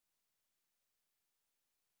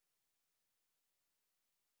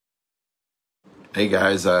Hey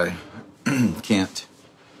guys, I can't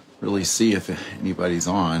really see if anybody's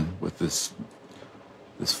on with this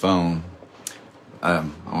phone.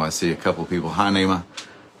 I see a couple of people. Hi, Naima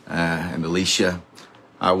and Alicia.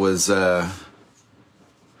 I was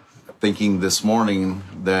thinking this morning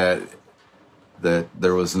that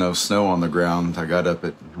there was no snow on the ground. I got up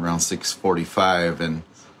at around 6:45, and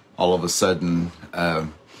all of a sudden,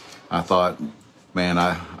 I thought, man,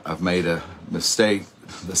 I've made a mistake.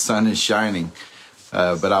 The sun is shining.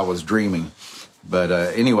 But I was dreaming. But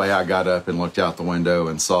anyway, I got up and looked out the window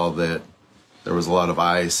and saw that there was a lot of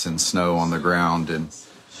ice and snow on the ground. And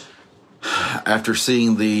after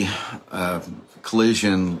seeing the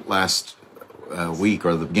collision last week,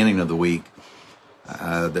 or the beginning of the week,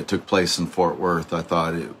 that took place in Fort Worth, I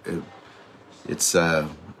thought it's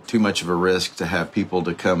too much of a risk to have people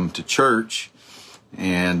to come to church.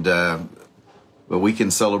 And but we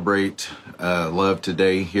can celebrate love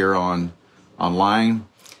today here online.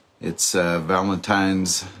 It's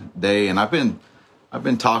Valentine's Day, and I've been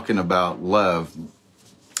talking about love,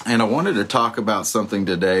 and I wanted to talk about something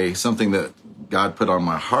today, something that God put on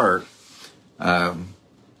my heart.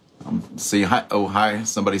 See, hi, oh hi,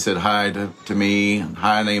 somebody said hi to me, and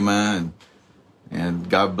hi Naima, and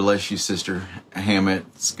God bless you, Sister Hammett.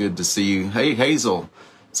 It's good to see you. Hey Hazel,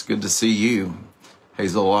 it's good to see you.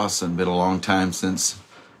 Hazel Lawson, been a long time since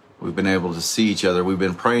we've been able to see each other. We've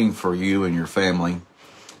been praying for you and your family.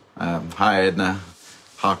 Hi, Edna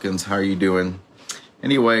Hawkins. How are you doing?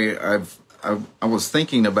 Anyway, I was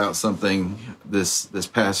thinking about something this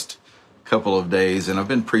past couple of days, and I've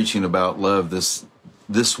been preaching about love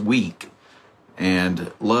this week.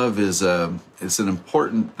 And love is it's an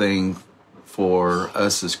important thing for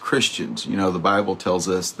us as Christians. You know, the Bible tells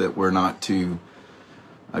us that we're not to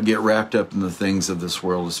get wrapped up in the things of this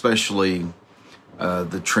world, especially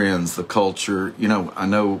the trends, the culture. You know, I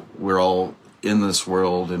know we're all in this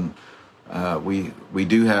world, and we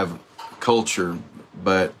do have culture,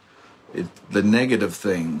 but the negative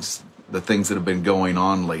things, the things that have been going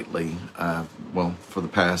on lately, well, for the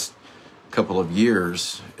past couple of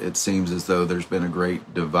years, it seems as though there's been a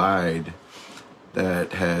great divide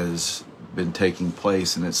that has been taking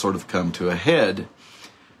place, and it's sort of come to a head.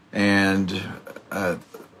 And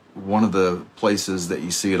one of the places that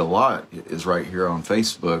you see it a lot is right here on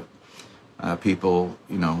Facebook. People,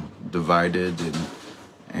 you know, divided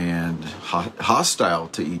and hostile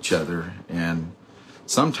to each other, and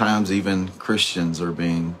sometimes even Christians are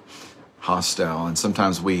being hostile. And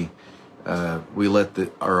sometimes we let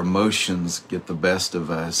our emotions get the best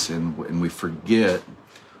of us, and we forget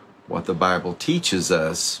what the Bible teaches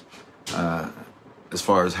us as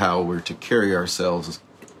far as how we're to carry ourselves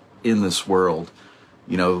in this world.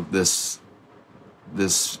 You know, this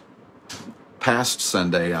past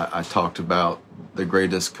Sunday, I talked about the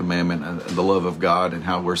greatest commandment, the love of God, and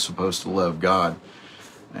how we're supposed to love God.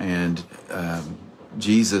 And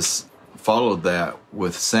Jesus followed that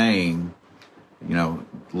with saying, you know,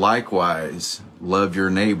 likewise, love your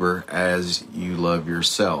neighbor as you love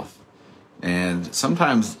yourself. And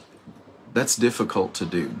sometimes that's difficult to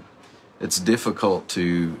do. It's difficult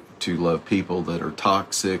to love people that are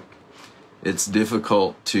toxic. It's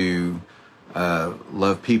difficult to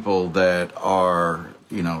love people that are,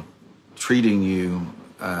 you know, treating you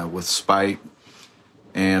with spite.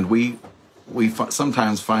 And we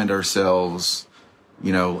sometimes find ourselves,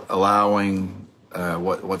 you know, allowing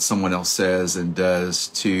what someone else says and does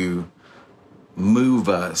to move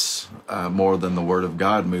us more than the Word of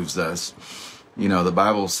God moves us. You know, the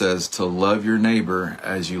Bible says to love your neighbor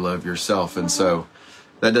as you love yourself. And so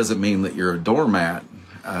that doesn't mean that you're a doormat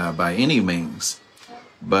by any means,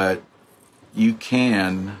 but you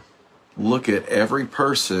can look at every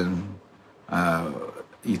person.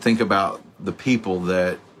 You think about the people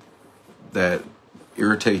that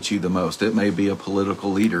irritate you the most. It may be a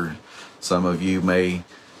political leader. Some of you may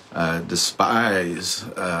despise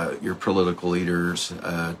your political leaders,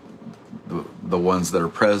 the ones that are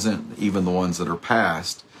present, even the ones that are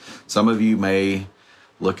past. Some of you may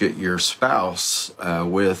look at your spouse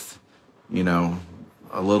with, you know,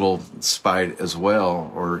 a little spite as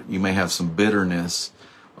well, or you may have some bitterness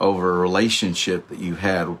over a relationship that you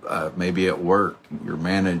had, maybe at work, your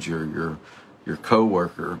manager, your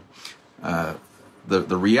coworker.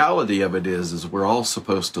 The reality of it is we're all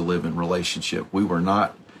supposed to live in relationship. We were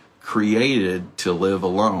not created to live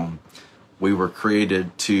alone. We were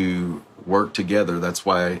created to work together. That's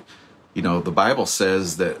why, you know, the Bible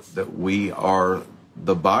says that we are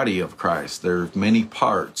the body of Christ. There are many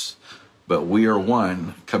parts, but we are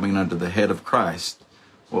one, coming under the head of Christ.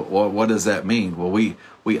 What does that mean? Well,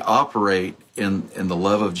 we operate in the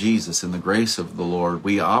love of Jesus, in the grace of the Lord.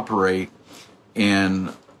 We operate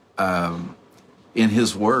in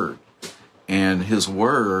His Word, and His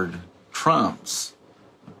Word trumps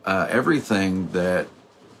everything that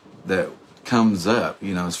comes up,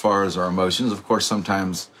 as far as our emotions. Of course,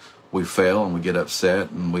 sometimes we fail and we get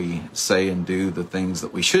upset and we say and do the things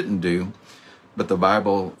that we shouldn't do. But the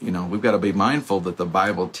Bible, we've got to be mindful that the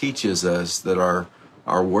Bible teaches us that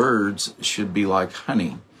our words should be like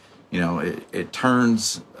honey. It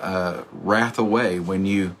turns wrath away when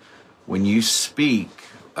you speak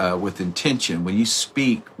with intention, when you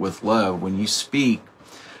speak with love, when you speak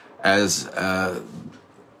as the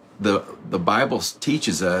Bible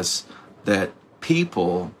teaches us that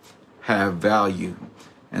people have value.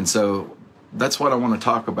 And so that's what I want to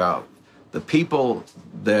talk about. The people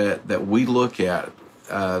that we look at,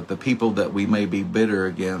 the people that we may be bitter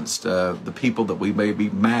against, the people that we may be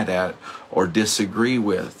mad at or disagree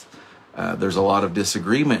with. There's a lot of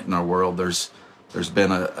disagreement in our world. There's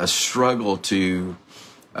been a struggle to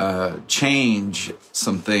change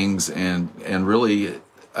some things, and really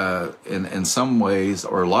in some ways,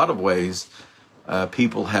 or a lot of ways,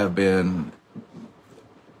 people have been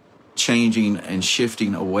changing and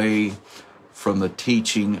shifting away from the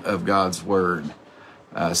teaching of God's Word.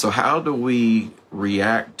 So how do we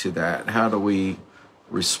react to that? How do we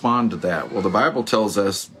respond to that? Well, the Bible tells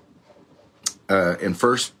us in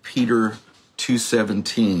 1 Peter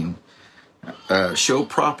 2:17, show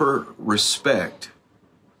proper respect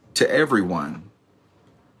to everyone.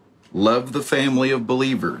 Love the family of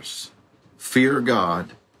believers, fear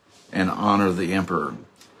God, and honor the emperor.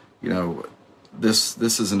 This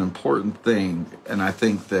is an important thing, and I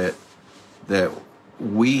think that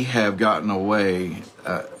we have gotten away,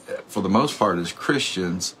 for the most part as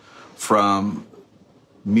Christians, from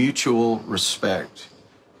mutual respect.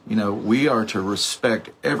 We are to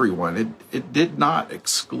respect everyone. It did not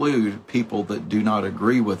exclude people that do not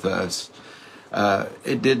agree with us.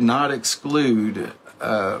 It did not exclude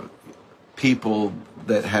people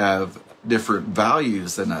that have different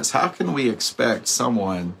values than us. How can we expect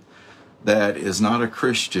someone that is not a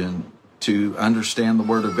Christian to understand the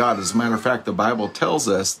Word of God? As a matter of fact, the Bible tells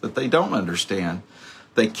us that they don't understand.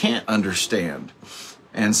 They can't understand.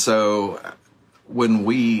 And so when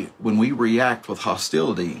we react with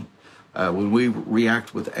hostility, when we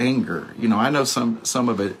react with anger, I know some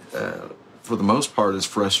of it, for the most part, is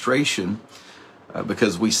frustration,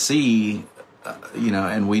 because we see,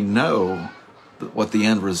 and we know what the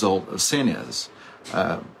end result of sin is.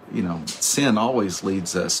 Sin always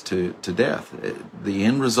leads us to death. The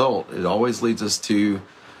end result, it always leads us to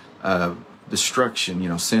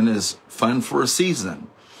destruction. Sin is fun for a season.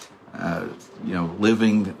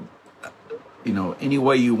 Living, any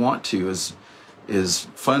way you want to is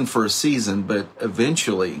fun for a season, but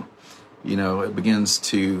eventually, it begins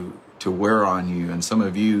to wear on you. And some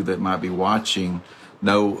of you that might be watching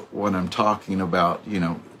know what I'm talking about.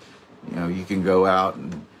 You can go out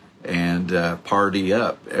and party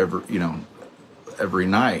up every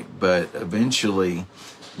night, but eventually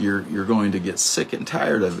you're going to get sick and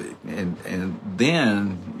tired of it, and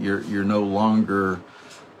then you're no longer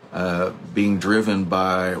being driven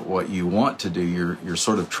by what you want to do. You're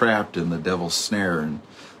sort of trapped in the devil's snare, and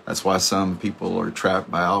that's why some people are trapped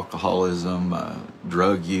by alcoholism,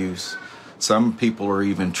 drug use. Some people are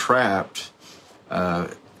even trapped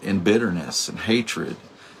in bitterness and hatred.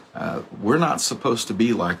 We're not supposed to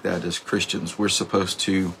be like that as Christians. We're supposed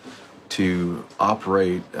to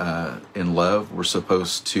operate in love. We're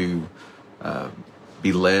supposed to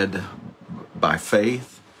be led by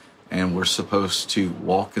faith, and we're supposed to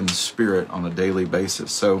walk in the Spirit on a daily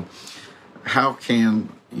basis. So how can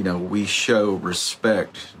we show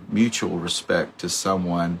respect, mutual respect, to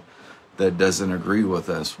someone that doesn't agree with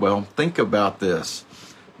us? Well, think about this.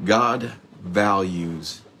 God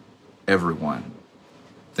values everyone.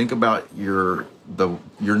 Think about your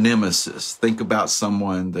nemesis. Think about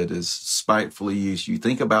someone that is spitefully used you.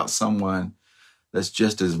 Think about someone that's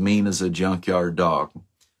just as mean as a junkyard dog.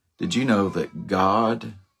 Did you know that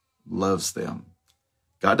God loves them?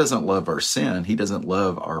 God doesn't love our sin. He doesn't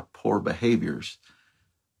love our poor behaviors,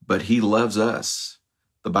 but He loves us.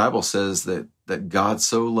 The Bible says that God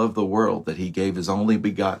so loved the world that He gave His only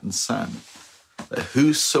begotten Son, that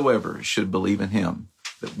whosoever should believe in Him,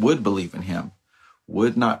 that would believe in Him,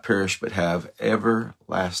 would not perish but have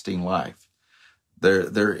everlasting life.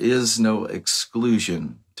 There is no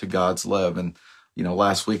exclusion to God's love. And,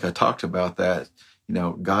 last week I talked about that.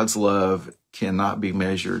 God's love cannot be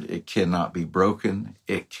measured. It cannot be broken.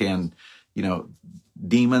 It can,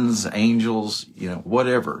 demons, angels,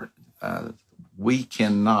 whatever. We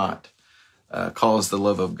cannot cause the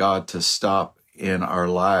love of God to stop in our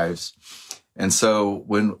lives. And so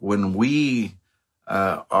when we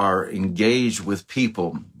are engaged with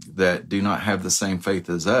people that do not have the same faith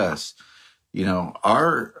as us,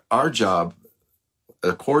 our job,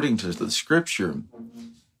 according to the scripture,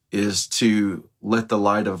 is to let the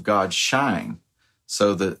light of God shine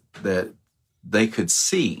so that they could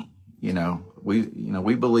see.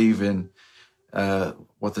 We believe in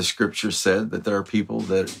what the scripture said, that there are people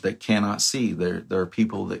that cannot see. There are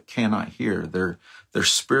people that cannot hear. Their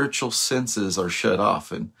spiritual senses are shut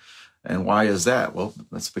off. And why is that? Well,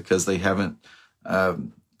 that's because they haven't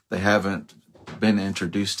been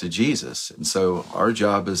introduced to Jesus. And so our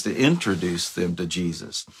job is to introduce them to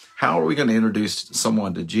Jesus. How are we going to introduce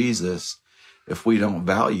someone to Jesus if we don't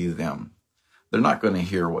value them? They're not going to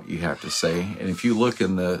hear what you have to say. And if you look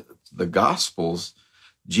in the Gospels,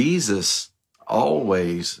 Jesus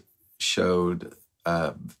always showed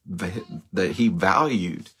that he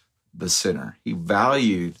valued the sinner. He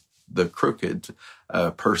valued the crooked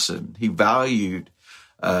person. He valued,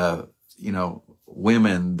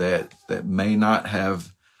 women that may not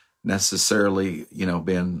have necessarily,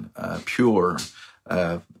 been pure.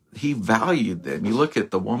 He valued them. You look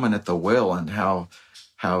at the woman at the well and how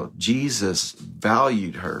Jesus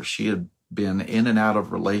valued her. She had been in and out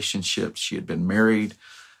of relationships. She had been married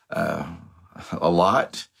a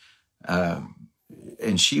lot.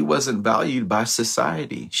 And she wasn't valued by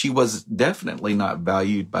society. She was definitely not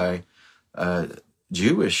valued by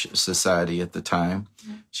Jewish society at the time.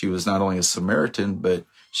 She was not only a Samaritan, but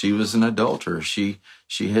she was an adulterer. She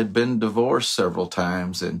had been divorced several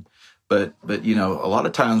times. But a lot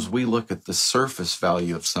of times we look at the surface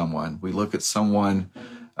value of someone. We look at someone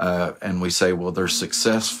and we say, well, they're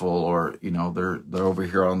successful, or they're over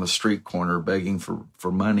here on the street corner begging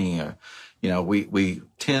for money. We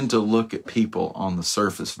tend to look at people on the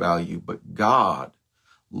surface value, but God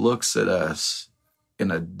looks at us in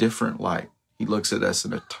a different light. He looks at us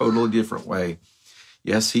in a totally different way.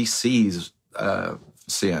 Yes, he sees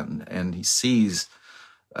sin, and he sees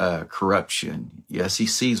corruption. Yes, he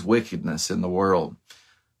sees wickedness in the world,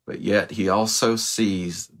 but yet he also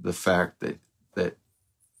sees the fact that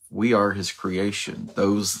we are his creation.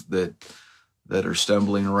 Those that are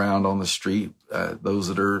stumbling around on the street, those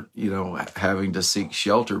that are, having to seek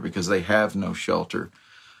shelter because they have no shelter,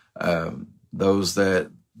 those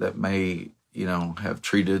that may, have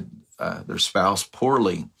treated their spouse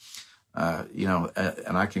poorly,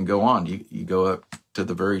 and I can go on. You go up to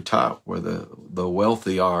the very top where the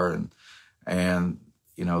wealthy are, and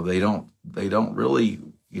they don't really,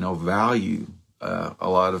 value a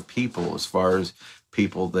lot of people, as far as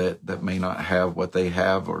people that may not have what they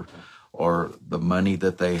have, or the money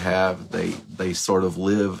that they have. They sort of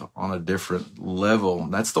live on a different level.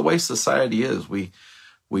 And that's the way society is. We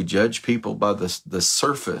judge people by the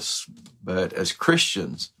surface, but as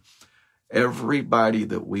Christians, everybody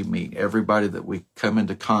that we meet, everybody that we come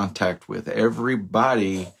into contact with,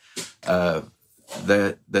 everybody that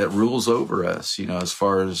rules over us, as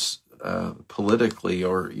far as politically,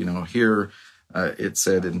 or here it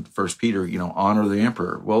said in 1 Peter, honor the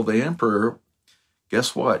emperor. Well, the emperor,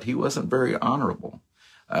 guess what? He wasn't very honorable.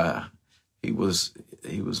 He was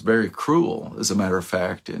very cruel, as a matter of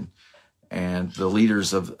fact, and the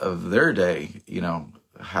leaders of their day,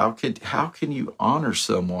 how can you honor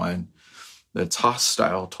someone that's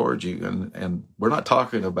hostile towards you? And we're not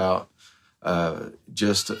talking about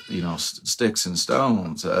just sticks and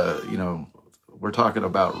stones. We're talking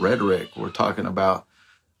about rhetoric. We're talking about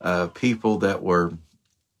people that were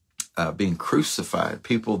being crucified,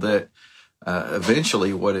 people that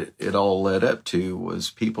eventually what it all led up to was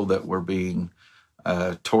people that were being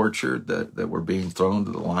tortured, that were being thrown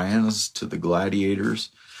to the lions, to the gladiators.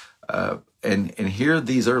 And here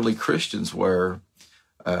these early Christians were,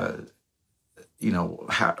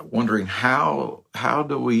 wondering how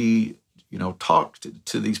do we, talk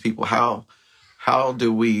to these people? How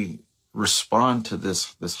do we respond to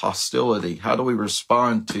this hostility? How do we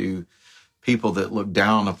respond to people that look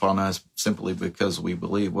down upon us simply because we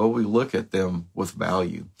believe? Well, we look at them with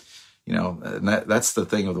value, and that's the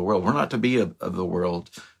thing of the world. We're not to be of the world.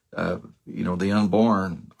 The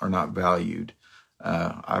unborn are not valued.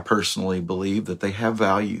 I personally believe that they have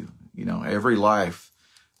value. Every life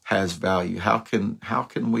has value. How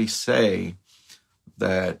can we say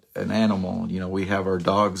that an animal, we have our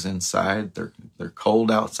dogs inside, they're cold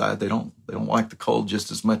outside. They don't like the cold just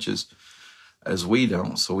as much as we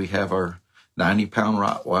don't. So we have our 90-pound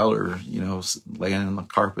Rottweiler, laying in the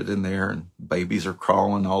carpet in there, and babies are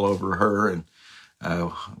crawling all over her. And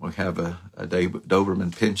we have a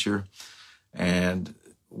Doberman Pinscher, and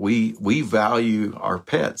we value our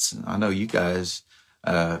pets. I know you guys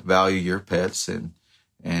value your pets, and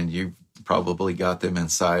probably got them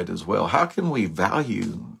inside as well. How can we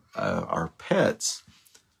value our pets,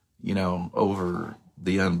 over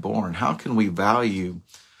the unborn? How can we value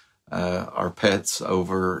our pets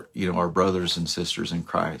over, our brothers and sisters in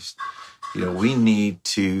Christ? We need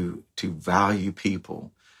to value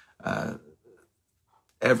people.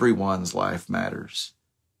 Everyone's life matters.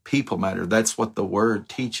 People matter. That's what the Word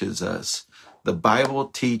teaches us. The Bible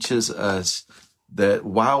teaches us that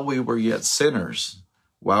while we were yet sinners,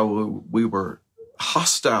 while we were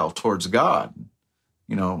hostile towards God,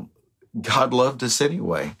 God loved us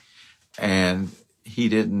anyway. And he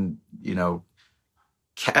didn't,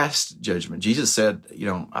 cast judgment. Jesus said,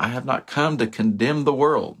 I have not come to condemn the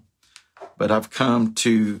world, but I've come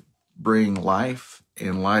to bring life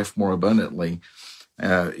and life more abundantly.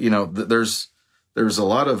 There's a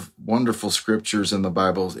lot of wonderful scriptures in the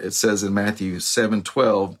Bible. It says in Matthew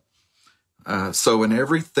 7:12, so in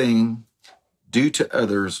everything, do to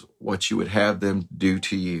others what you would have them do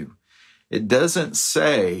to you. It doesn't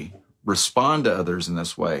say respond to others in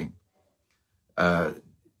this way. The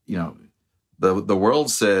world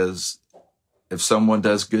says if someone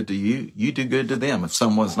does good to you, you do good to them. If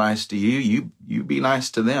someone's nice to you, you be nice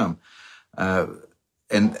to them.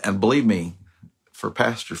 And believe me, for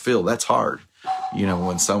Pastor Phil, that's hard.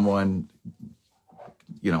 When someone,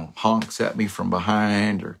 honks at me from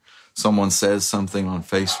behind, or someone says something on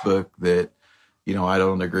Facebook that, I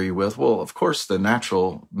don't agree with. Well, of course, the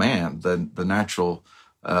natural man, the natural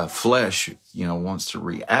flesh, wants to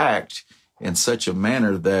react in such a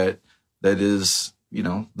manner that is,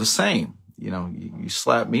 the same. You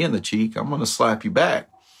slap me in the cheek, I'm going to slap you back.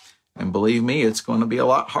 And believe me, it's going to be a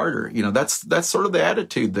lot harder. That's sort of the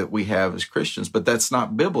attitude that we have as Christians, but that's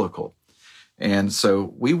not biblical. And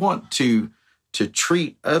so we want to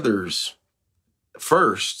treat others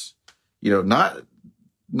first, not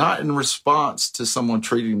in response to someone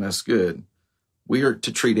treating us good. We are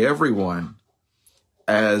to treat everyone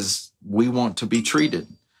as we want to be treated.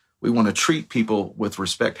 We want to treat people with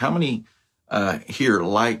respect. How many here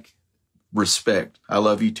like respect? I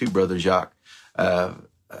love you too, Brother Jacques.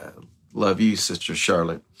 Love you, Sister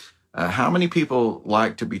Charlotte. How many people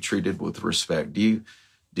like to be treated with respect? Do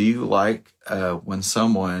you like when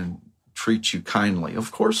someone treats you kindly?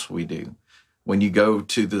 Of course we do. When you go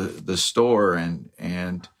to the store and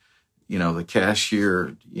the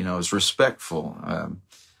cashier, is respectful. I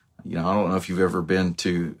don't know if you've ever been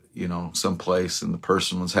to, someplace and the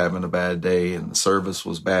person was having a bad day and the service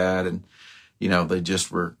was bad and, they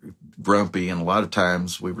just were grumpy. And a lot of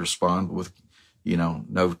times we respond with,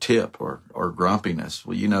 no tip or grumpiness.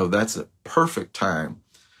 Well, that's a perfect time,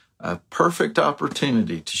 a perfect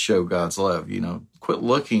opportunity to show God's love. Quit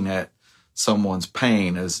looking at someone's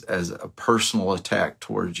pain as a personal attack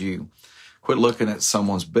towards you. Quit looking at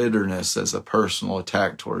someone's bitterness as a personal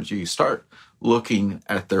attack towards you. Start looking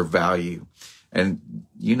at their value. And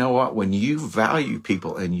you know what? When you value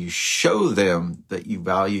people and you show them that you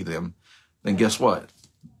value them, then guess what?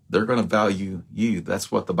 They're going to value you.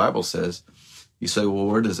 That's what the Bible says. You say, well,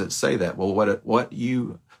 where does it say that? Well, what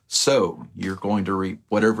you sow, you're going to reap.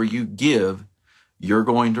 Whatever you give, you're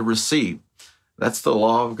going to receive. That's the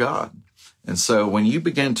law of God. And so when you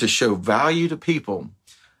begin to show value to people,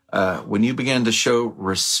 when you begin to show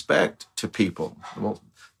respect to people, well,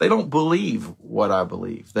 they don't believe what I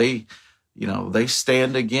believe. They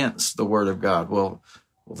stand against the Word of God. Well,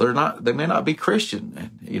 they may not be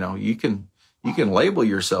Christian. You can label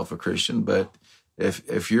yourself a Christian, but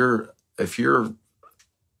if your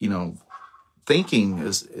thinking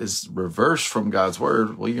is reversed from God's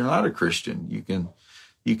Word, well, you're not a Christian.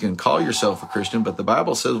 You can call yourself a Christian, but the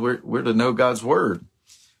Bible says we're to know God's Word.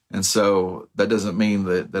 And so that doesn't mean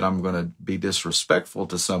that I'm going to be disrespectful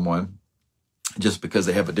to someone just because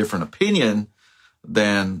they have a different opinion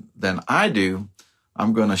than I do.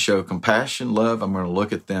 I'm going to show compassion, love. I'm going to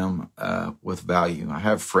look at them with value. I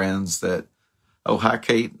have friends that, oh, hi,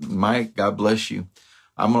 Kate, Mike, God bless you.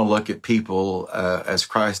 I'm going to look at people as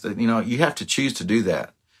Christ. You have to choose to do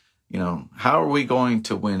that. How are we going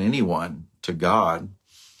to win anyone to God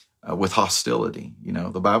with hostility?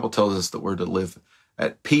 The Bible tells us that we're to live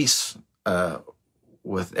at peace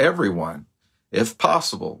with everyone, if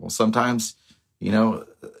possible. Well, sometimes,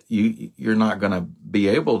 you're not going to be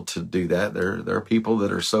able to do that. There are people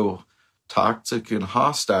that are so toxic and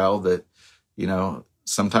hostile that,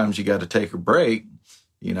 sometimes you got to take a break.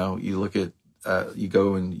 You look at, you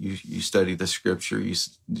go and you study the scripture. You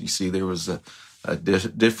see there was a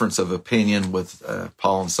difference of opinion with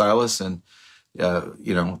Paul and Silas, and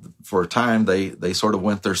for a time they sort of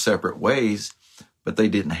went their separate ways, but they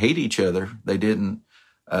didn't hate each other. They didn't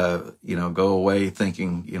go away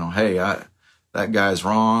thinking, hey, that guy's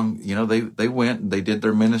wrong. They went and they did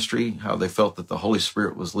their ministry, how they felt that the Holy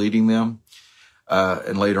Spirit was leading them.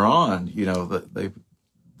 And later on,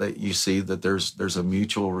 that you see that there's a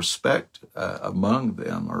mutual respect among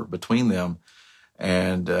them or between them,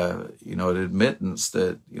 and an admittance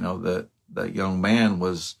that that young man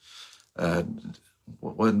wasn't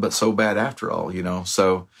but so bad after all.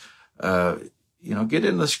 So get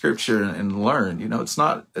in the Scripture and learn. It's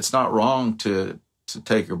not wrong to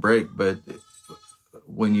take a break, but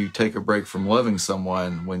when you take a break from loving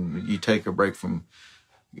someone, when you take a break from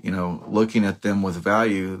looking at them with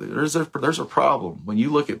value, there's a problem. When you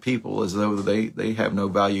look at people as though they have no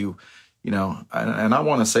value, and I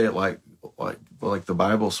want to say it like the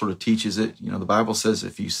Bible sort of teaches it. The Bible says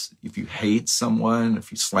if you hate someone,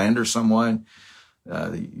 if you slander someone,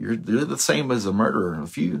 you're the same as a murderer.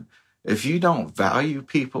 If you don't value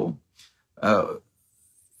people,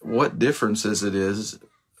 what difference is it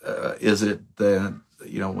that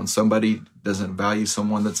when somebody doesn't value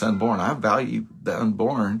someone that's unborn? I value the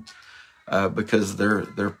unborn because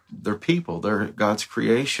they're people, they're God's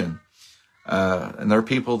creation, and there are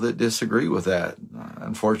people that disagree with that.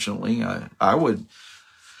 Unfortunately, I would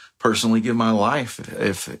personally give my life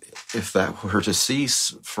if that were to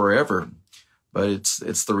cease forever. But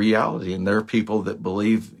it's the reality, and there are people that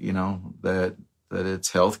believe that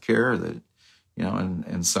it's healthcare, that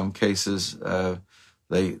in some cases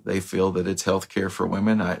they feel that it's healthcare for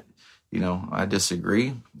women. I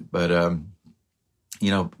disagree, but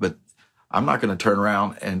but I'm not going to turn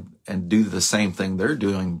around and do the same thing they're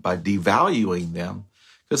doing by devaluing them,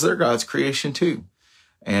 because they're God's creation too,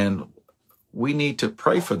 and we need to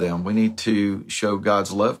pray for them. We need to show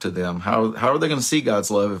God's love to them. How are they going to see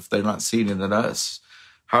God's love if they're not seeing it in us?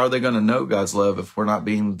 How are they going to know God's love if we're not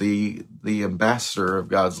being the ambassador of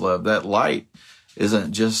God's love? That light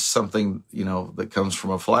isn't just something, that comes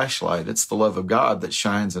from a flashlight. It's the love of God that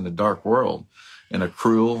shines in a dark world, in a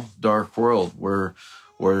cruel, dark world where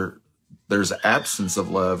there's absence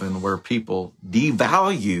of love and where people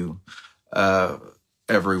devalue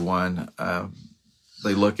everyone.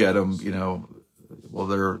 They look at them, well,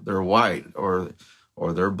 they're white or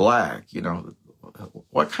they're black.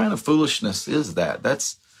 What kind of foolishness is that?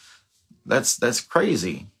 That's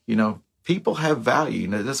crazy. People have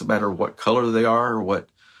value. It doesn't matter what color they are or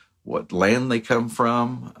what land they come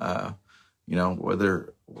from.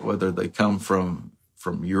 Whether they come from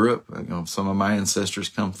Europe. Some of my ancestors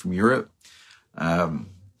come from Europe. I'm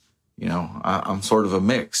sort of a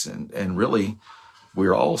mix, and really,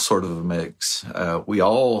 we're all sort of a mix. We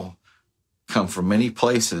all come from many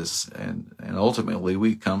places, and ultimately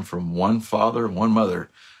we come from one father and one mother.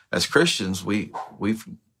 As Christians, we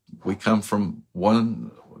come from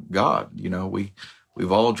one God.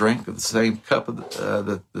 We've all drank of the same cup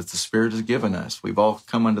that the Spirit has given us. We've all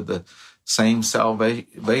come under the same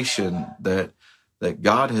salvation that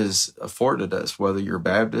God has afforded us, whether you're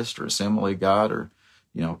Baptist or Assembly of God or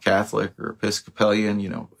Catholic or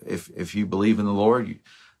Episcopalian. If you believe in the Lord,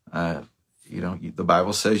 the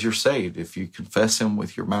Bible says you're saved. If you confess Him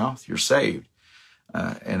with your mouth, you're saved.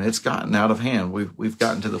 And it's gotten out of hand. We've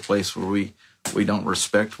gotten to the place where we don't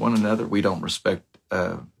respect one another. We don't respect.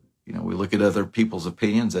 We look at other people's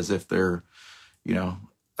opinions as if they're,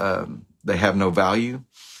 they have no value.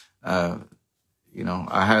 I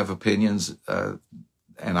have opinions,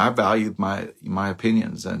 and I value my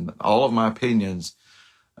opinions, and all of my opinions.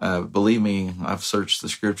 Believe me, I've searched the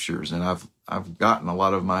Scriptures, and I've gotten a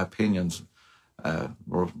lot of my opinions,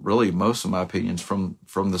 or really most of my opinions from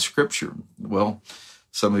the Scripture. Well,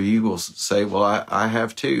 some of you will say, well, I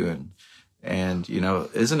have too. And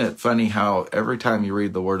isn't it funny how every time you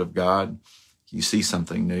read the Word of God, you see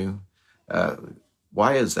something new?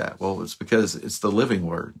 Why is that? Well, it's because it's the living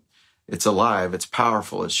Word. It's alive. It's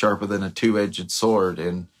powerful. It's sharper than a two-edged sword.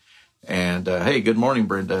 And hey, good morning,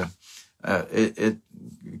 Brenda.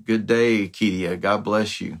 Good day, Kedia. God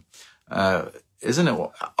bless you. Isn't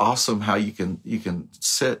it awesome how you can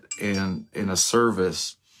sit in a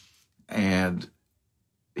service and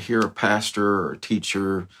hear a pastor or a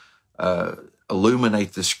teacher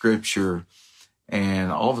illuminate the Scripture,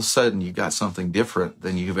 and all of a sudden you got something different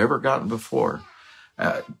than you've ever gotten before.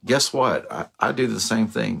 Guess what? I do the same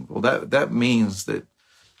thing. Well, that means that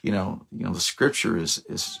the Scripture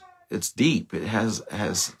it's deep. It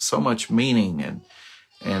has so much meaning,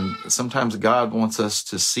 and sometimes God wants us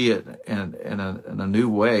to see it in a new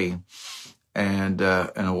way, and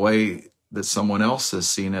in a way that someone else has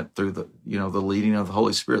seen it through the leading of the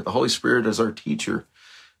Holy Spirit. The Holy Spirit is our teacher.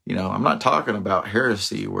 I'm not talking about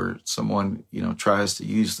heresy where someone tries to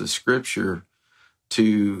use the Scripture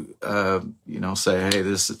to say, hey,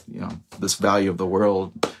 this value of the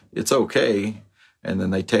world it's okay. And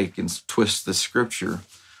then they take and twist the scripture.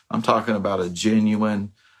 I'm talking about a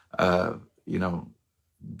genuine,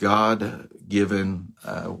 God-given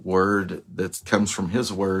word that comes from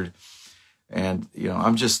his word. And,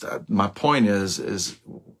 my point is,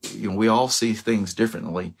 we all see things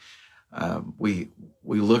differently. We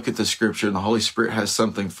look at the scripture and the Holy Spirit has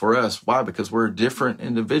something for us. Why? Because we're a different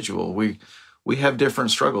individual. We have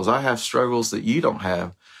different struggles. I have struggles that you don't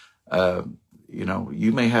have.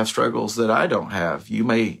 You may have struggles that I don't have. You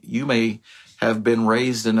may have been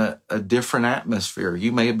raised in a different atmosphere.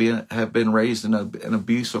 You may have been raised in an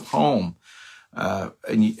abusive home.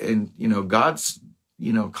 And God's,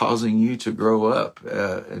 causing you to grow up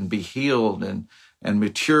and be healed and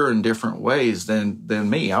mature in different ways than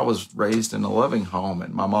me. I was raised in a loving home,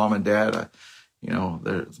 and my mom and dad,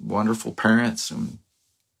 they're wonderful parents,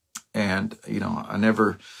 and I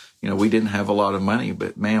never, we didn't have a lot of money,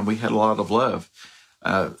 but man, we had a lot of love.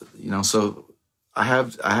 So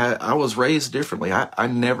I was raised differently. I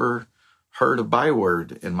never heard a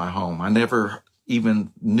byword in my home. I never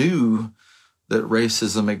even knew that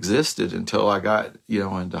racism existed until I got,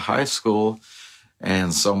 into high school,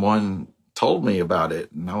 and someone told me about it.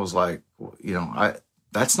 And I was like,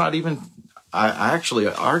 that's not even, I actually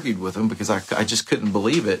argued with them because I just couldn't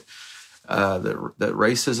believe it, that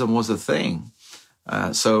racism was a thing.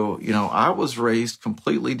 So I was raised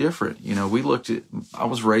completely different. I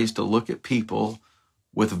was raised to look at people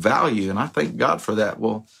with value, and I thank God for that.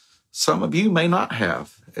 Well, some of you may not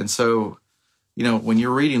have. And so, when you're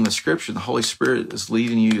reading the scripture, the Holy Spirit is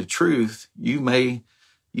leading you to truth, you may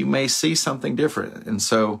see something different. And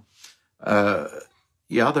so, there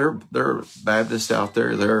are Baptists out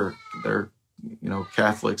there, there are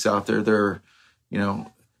Catholics out there, there are,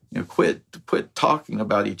 quit talking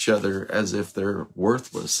about each other as if they're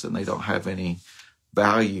worthless and they don't have any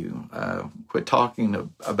value. Quit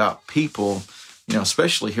talking about people,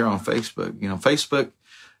 especially here on Facebook. Facebook,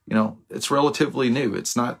 it's relatively new.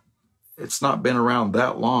 It's not been around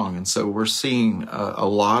that long. And so we're seeing a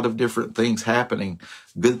lot of different things happening,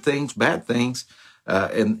 good things, bad things,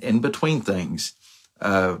 and in between things.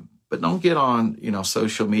 But don't get on,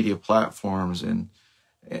 social media platforms and,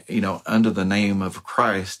 under the name of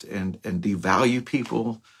Christ and devalue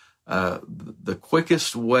people. The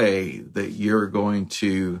quickest way that you're going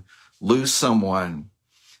to lose someone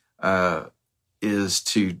is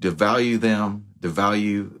to devalue them,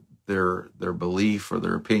 devalue their belief or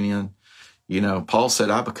their opinion. Paul said,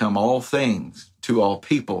 I become all things to all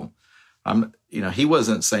people. He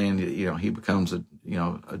wasn't saying, he becomes a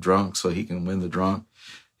drunk so he can win the drunk.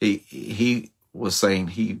 He was saying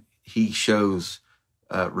he shows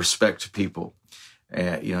respect to people.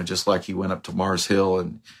 Just like he went up to Mars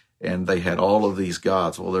Hill and they had all of these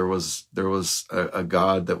gods. Well, there was a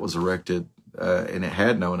god that was erected and it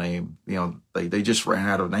had no name. They just ran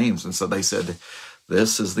out of names. And so they said,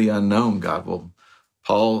 this is the unknown God. Well,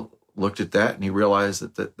 Paul looked at that and he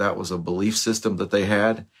realized that was a belief system that they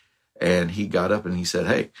had. And he got up and he said,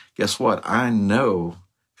 hey, guess what? I know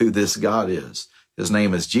who this God is. His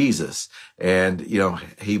name is Jesus. And,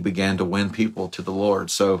 he began to win people to the Lord.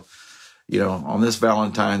 So, on this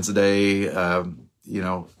Valentine's Day,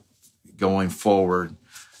 going forward,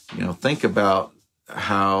 think about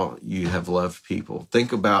how you have loved people.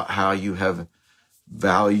 Think about how you have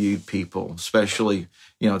valued people, especially,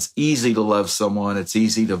 it's easy to love someone. It's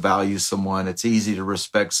easy to value someone. It's easy to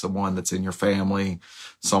respect someone that's in your family,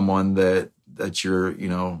 someone that you're,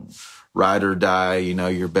 ride or die,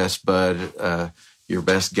 your best bud, your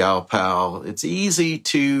best gal pal. It's easy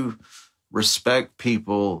to respect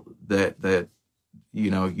people that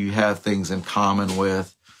you have things in common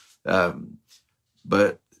with.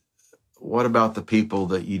 But what about the people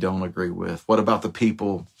that you don't agree with? What about the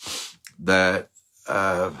people that,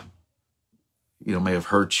 may have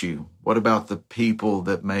hurt you? What about the people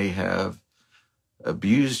that may have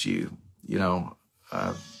abused you? It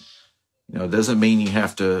doesn't mean you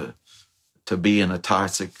have to be in a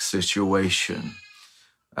toxic situation,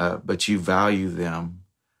 but you value them.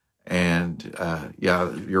 And,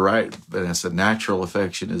 you're right. But it's a natural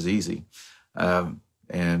affection is easy.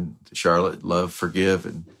 And Charlotte, love, forgive.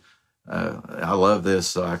 And, I love this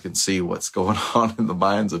so I can see what's going on in the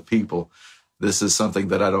minds of people. This is something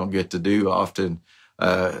that I don't get to do often,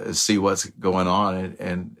 see what's going on.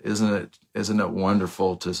 And isn't it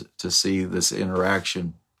wonderful to see this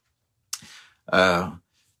interaction?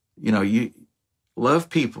 You love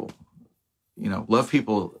people, love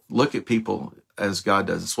people, look at people as God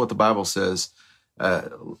does. It's what the Bible says.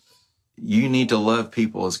 You need to love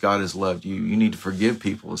people as God has loved you. You need to forgive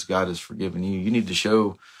people as God has forgiven you. You need to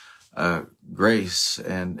show grace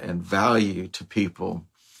and value to people.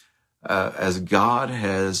 as God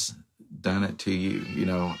has done it to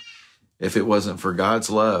you. If it wasn't for God's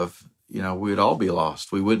love, we'd all be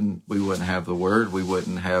lost. We wouldn't have the word. We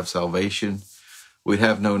wouldn't have salvation. We'd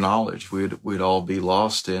have no knowledge. We'd all be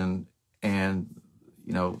lost, and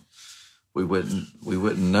we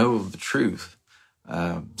wouldn't know the truth.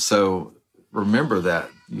 So remember that,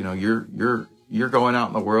 you're going out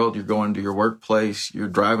in the world, you're going to your workplace, you're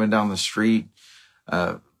driving down the street,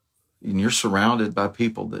 and you're surrounded by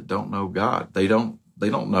people that don't know God. They don't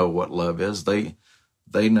know what love is. They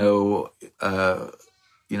know,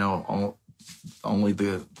 only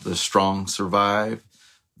the strong survive.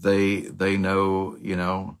 They know,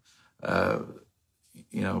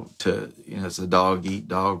 it's a dog eat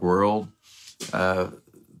dog world.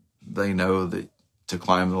 They know that to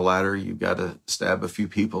climb the ladder, you've got to stab a few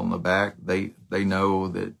people in the back. They know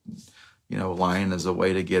that, lying is a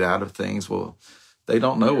way to get out of things. Well, they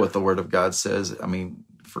don't know what the Word of God says. I mean,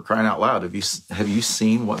 for crying out loud, have you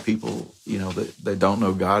seen what people, that they don't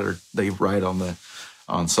know God, or they write on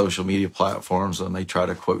social media platforms and they try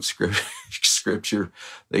to quote scripture?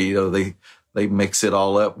 They mix it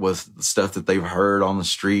all up with stuff that they've heard on the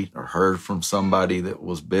street or heard from somebody that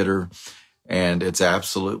was bitter. And it's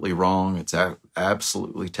absolutely wrong. It's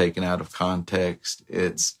absolutely taken out of context.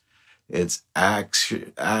 It's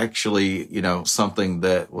actually, something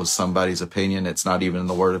that was somebody's opinion. It's not even in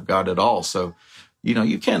the Word of God at all. So,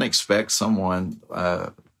 you can't expect someone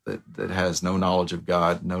that has no knowledge of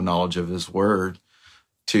God, no knowledge of His Word,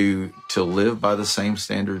 to live by the same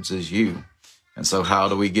standards as you. And so how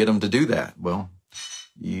do we get them to do that? Well,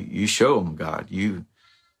 you show them God. You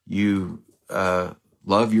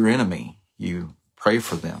love your enemy. You pray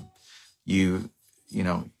for them.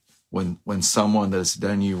 When someone that's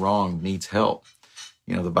done you wrong needs help,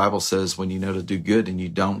 the Bible says when you know to do good and you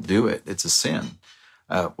don't do it, it's a sin.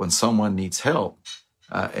 When someone needs help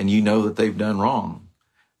and you know that they've done wrong,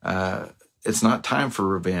 it's not time for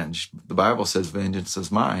revenge. The Bible says, vengeance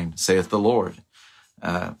is mine, saith the Lord.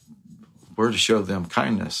 We're to show them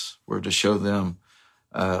kindness. We're to show them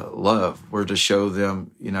love. We're to show them,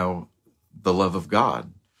 the love of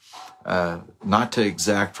God. Not to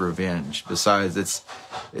exact revenge. Besides,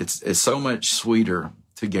 it's so much sweeter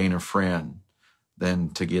to gain a friend than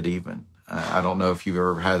to get even. I don't know if you've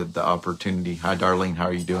ever had the opportunity. Hi, Darlene. How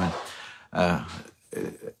are you doing? I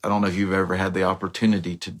don't know if you've ever had the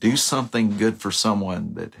opportunity to do something good for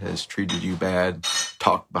someone that has treated you bad,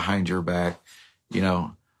 talked behind your back.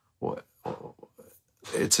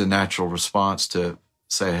 It's a natural response to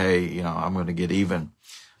say, hey, I'm going to get even.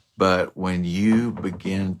 But when you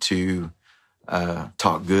begin to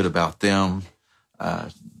talk good about them,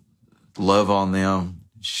 love on them,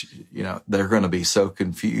 they're going to be so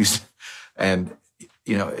confused. And,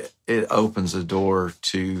 it opens a door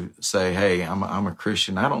to say, hey, I'm a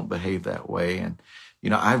Christian. I don't behave that way. And,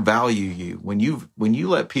 I value you. When you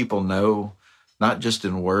let people know, not just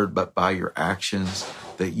in word, but by your actions,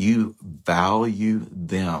 that you value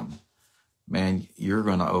them, man, you're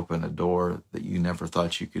going to open a door that you never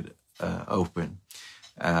thought you could open.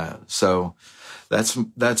 So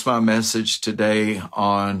that's my message today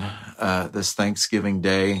on this Thanksgiving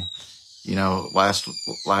Day.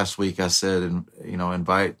 Last week I said,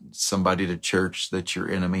 invite somebody to church that's your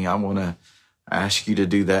enemy. I want to ask you to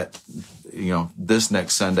do that, this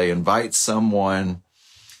next Sunday. Invite someone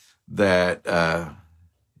that,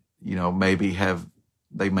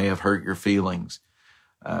 they may have hurt your feelings.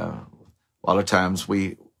 A lot of times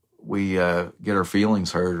we get our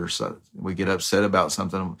feelings hurt, or so we get upset about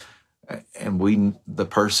something, and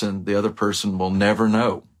the other person will never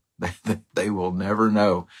know. They will never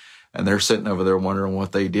know. And they're sitting over there wondering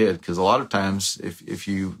what they did. Because a lot of times if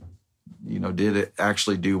you did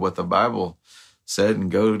actually do what the Bible said and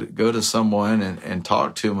go to someone and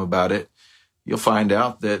talk to them about it, you'll find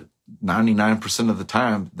out that 99% of the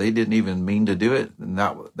time they didn't even mean to do it, and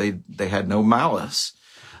that they had no malice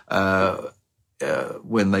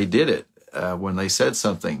when they did it, when they said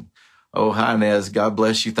something. Oh, hi, Nez. God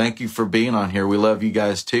bless you. Thank you for being on here. We love you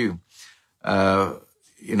guys too. They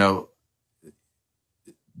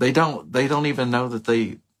don't even know that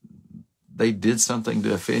they did something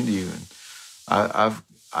to offend you. And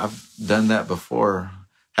I've done that before.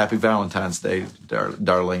 Happy Valentine's Day,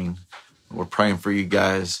 Darlene. We're praying for you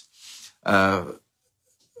guys.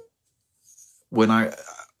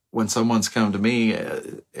 When someone's come to me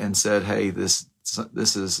and said, hey, this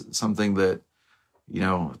is something that,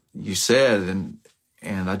 you said,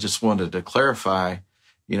 and I just wanted to clarify,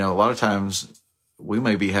 a lot of times we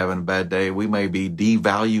may be having a bad day. We may be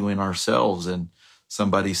devaluing ourselves, and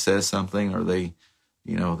somebody says something, or they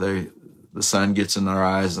the sun gets in their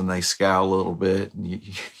eyes and they scowl a little bit, and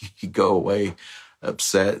you go away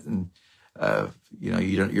upset, and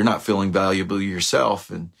you're not feeling valuable yourself,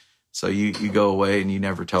 and so you go away and you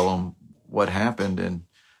never tell them what happened, and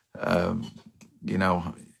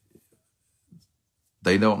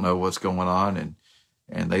they don't know what's going on,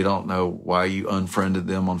 and they don't know why you unfriended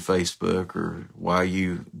them on Facebook, or why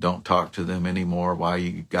you don't talk to them anymore, why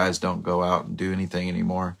you guys don't go out and do anything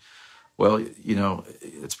anymore. Well,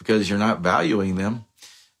 it's because you're not valuing them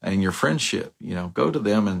and your friendship. Go to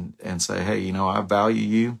them and say, hey, I value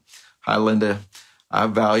you. Hi, Linda. I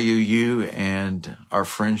value you and our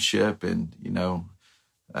friendship, and, and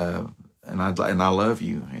I love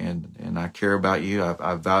you, and I care about you.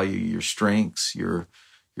 I value your strengths, your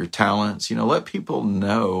talents. Let people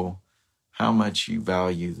know how much you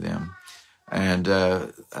value them, and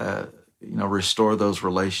restore those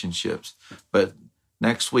relationships. But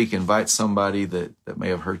next week, invite somebody that may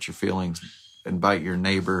have hurt your feelings. Invite your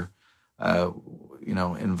neighbor.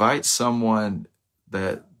 Invite someone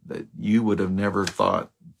that you would have never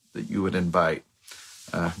thought that you would invite.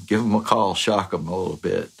 Give them a call, shock them a little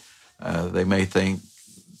bit. They may think,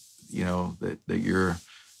 that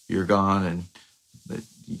you're gone and that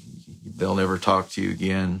they'll never talk to you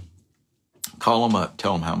again. Call them up,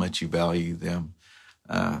 tell them how much you value them.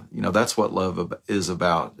 That's what love is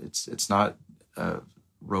about. It's not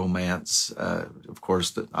romance. Of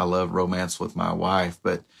course, that I love romance with my wife,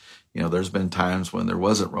 but there's been times when there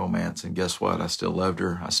wasn't romance, and guess what? I still loved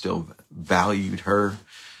her. I still valued her,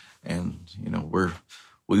 and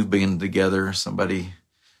we've been together. Somebody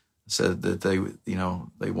said that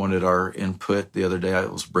they wanted our input the other day.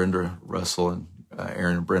 It was Brenda Russell and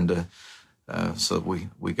Aaron and Brenda. So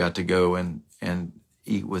we got to go and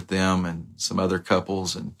eat with them and some other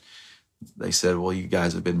couples, and they said, well, you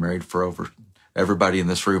guys have been married everybody in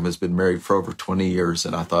this room has been married for over 20 years.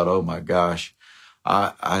 And I thought, oh my gosh,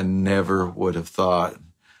 I never would have thought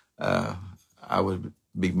I would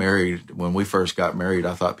be married. When we first got married,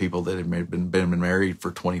 I thought people that had been married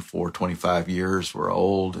for 24, 25 years were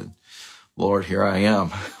old, and Lord, here I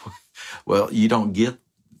am. Well, you don't get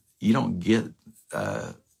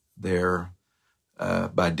there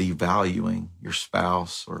by devaluing your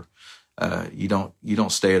spouse, or you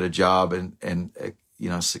don't stay at a job and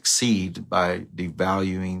succeed by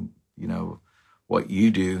devaluing what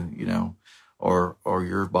you do, or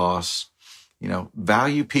your boss.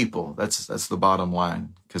 Value people. That's the bottom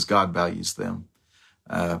line, because God values them.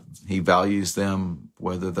 He values them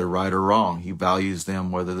whether they're right or wrong. He values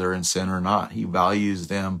them whether they're in sin or not. He values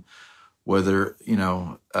them whether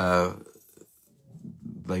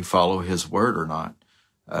they follow his word or not.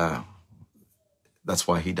 That's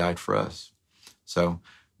why he died for us. So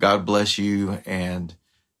God bless you, and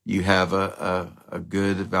you have a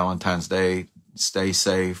good Valentine's Day. Stay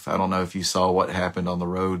safe. I don't know if you saw what happened on the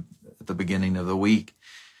road at the beginning of the week.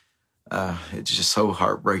 It's just so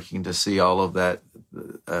heartbreaking to see all of that,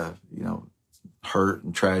 hurt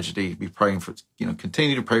and tragedy. Be praying for,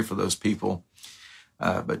 continue to pray for those people.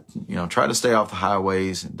 But try to stay off the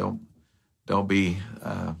highways, and don't be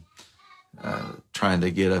trying to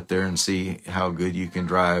get up there and see how good you can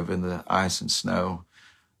drive in the ice and snow.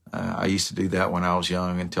 I used to do that when I was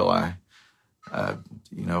young, until I,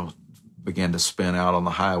 began to spin out on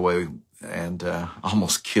the highway and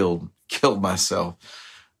almost killed myself.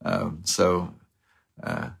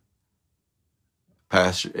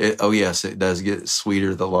 Pastor, yes, it does get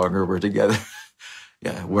sweeter the longer we're together.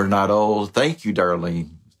 Yeah, we're not old. Thank you,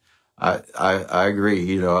 Darlene. I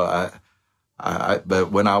agree.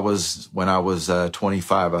 But when I was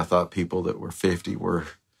 25, I thought people that were 50 were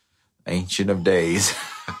ancient of days.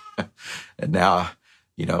 And now,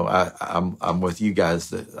 I'm with you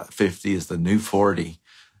guys that 50 is the new 40,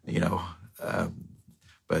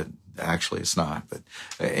 but actually it's not. But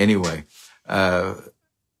anyway,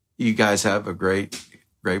 you guys have a great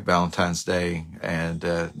Valentine's Day, and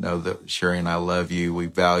know that Sherry and I love you. We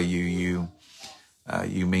value you.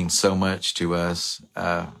 You mean so much to us.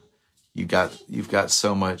 You've got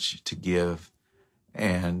so much to give,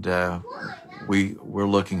 and we're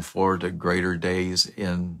looking forward to greater days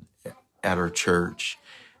at our church,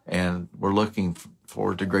 and we're looking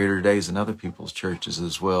forward to greater days in other people's churches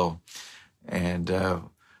as well. And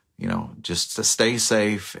just to stay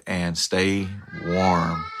safe and stay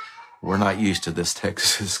warm. We're not used to this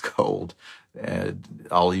Texas cold.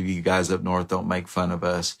 All of you guys up north, don't make fun of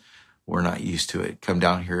us. We're not used to it. Come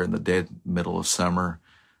down here in the dead middle of summer,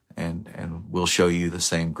 and we'll show you the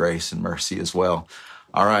same grace and mercy as well.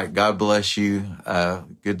 All right. God bless you.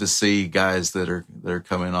 Good to see you guys that are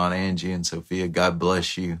coming on, Angie and Sophia. God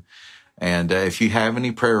bless you. And if you have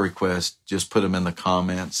any prayer requests, just put them in the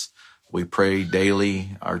comments. We pray daily.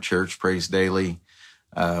 Our church prays daily,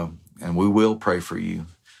 and we will pray for you.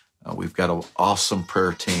 We've got an awesome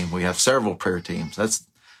prayer team. We have several prayer teams.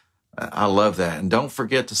 I love that. And don't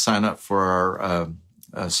forget to sign up for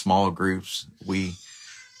our small groups.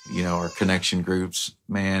 Our connection groups.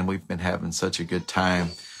 Man, we've been having such a good time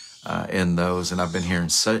in those, and I've been hearing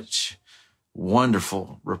such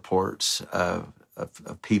wonderful reports of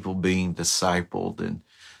people being discipled, and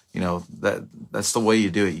that's the way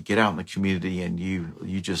you do it. You get out in the community and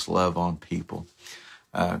you just love on people.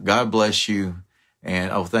 God bless you.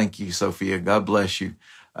 And thank you, Sophia. God bless you.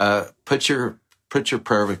 Put your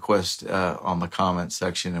prayer request on the comment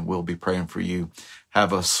section, and we'll be praying for you.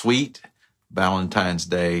 Have a sweet Valentine's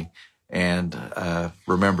Day, and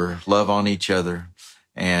remember, love on each other,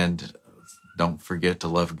 and don't forget to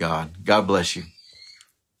love God. God bless you.